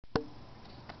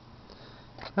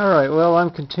Alright, well, I'm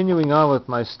continuing on with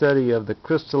my study of the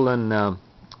crystalline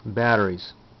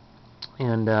batteries.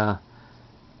 And my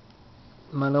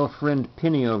little friend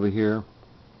Penny over here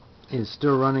is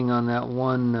still running on that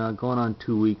one, going on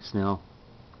 2 weeks now.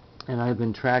 And I've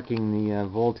been tracking the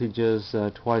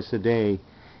voltages twice a day,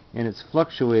 and it's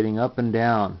fluctuating up and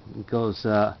down. It goes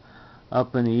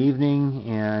up in the evening,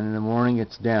 and in the morning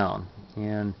it's down.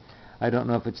 And I don't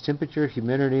know if it's temperature,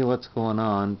 humidity, what's going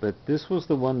on, but this was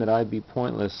the one that I'd Be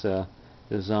Pointless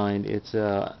designed. It's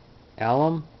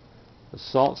alum, a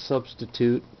salt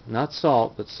substitute, not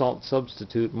salt, but salt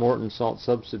substitute, Morton salt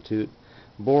substitute,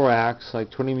 borax,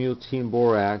 like 20-multene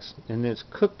borax, and it's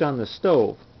cooked on the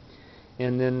stove.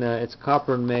 And then it's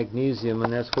copper and magnesium,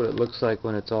 and that's what it looks like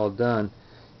when it's all done.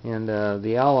 And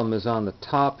the alum is on the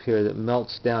top here that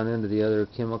melts down into the other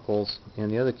chemicals, and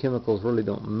the other chemicals really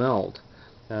don't melt.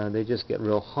 They just get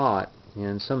real hot,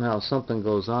 and somehow something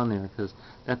goes on there, because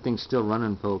that thing's still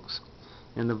running, folks.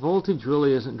 And the voltage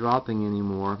really isn't dropping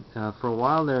anymore. For a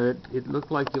while there it looked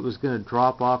like it was going to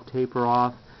drop off, taper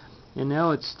off, and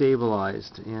now it's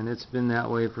stabilized, and it's been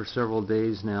that way for several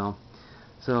days now.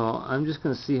 So I'm just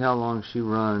going to see how long she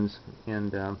runs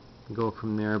and go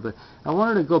from there. But I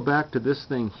wanted to go back to this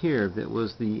thing here that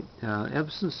was the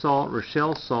Epsom salt,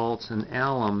 Rochelle salts, and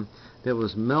alum that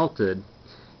was melted.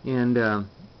 And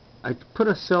I put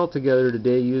a cell together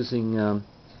today using a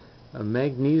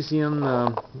magnesium,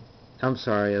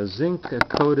 a zinc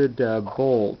coated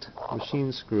bolt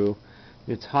machine screw.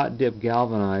 It's hot dip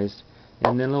galvanized,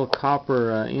 and then a little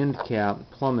copper end cap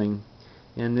plumbing,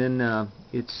 and then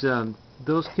it's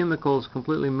those chemicals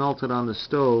completely melted on the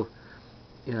stove,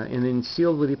 and then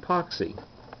sealed with epoxy.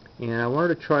 And I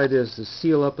wanted to try this to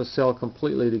seal up a cell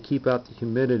completely to keep out the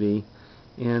humidity,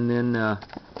 and then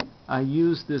I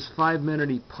used this 5-minute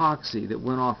epoxy that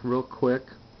went off real quick,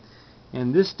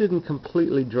 and this didn't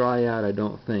completely dry out, I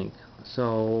don't think.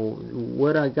 So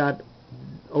what I got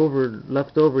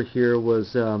left over here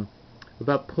was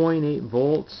about 0.8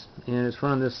 volts, and it's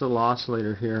running this little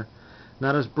oscillator here.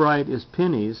 Not as bright as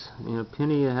Penny's. You know,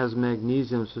 Penny has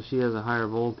magnesium, so she has a higher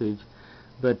voltage,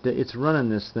 but it's running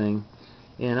this thing.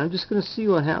 And I'm just going to see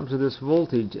what happens with this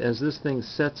voltage as this thing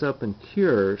sets up and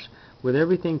cures with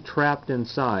everything trapped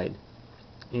inside.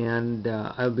 And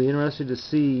I'll be interested to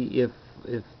see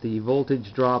if the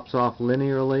voltage drops off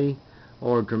linearly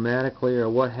or dramatically,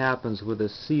 or what happens with a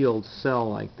sealed cell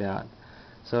like that.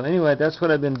 So anyway, that's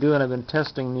what I've been doing. I've been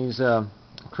testing these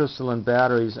crystalline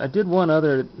batteries. I did one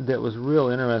other that was real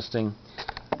interesting.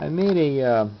 I made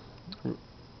a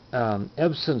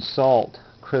Epsom salt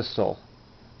crystal,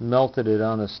 melted it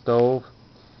on the stove,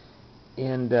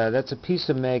 and that's a piece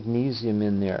of magnesium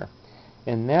in there,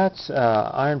 and that's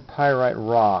iron pyrite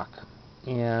rock,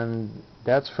 and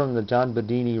that's from the John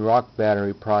Bedini rock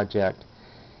battery project.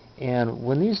 And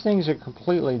when these things are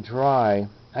completely dry,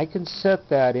 I can set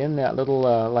that in that little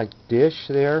like dish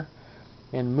there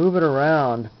and move it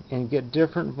around and get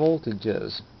different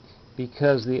voltages,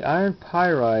 because the iron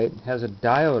pyrite has a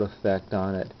diode effect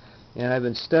on it, and I've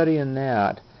been studying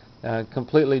that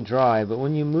completely dry. But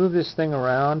when you move this thing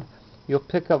around, you'll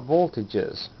pick up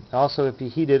voltages. Also, if you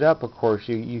heat it up, of course,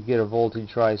 you get a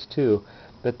voltage rise too.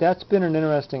 But that's been an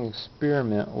interesting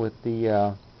experiment with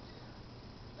the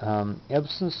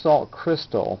Epsom salt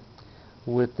crystal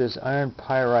with this iron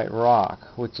pyrite rock,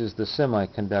 which is the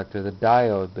semiconductor, the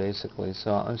diode basically.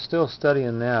 So I'm still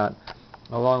studying that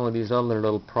along with these other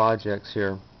little projects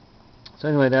here. So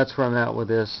anyway, that's where I'm at with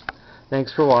this.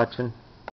 Thanks for watching.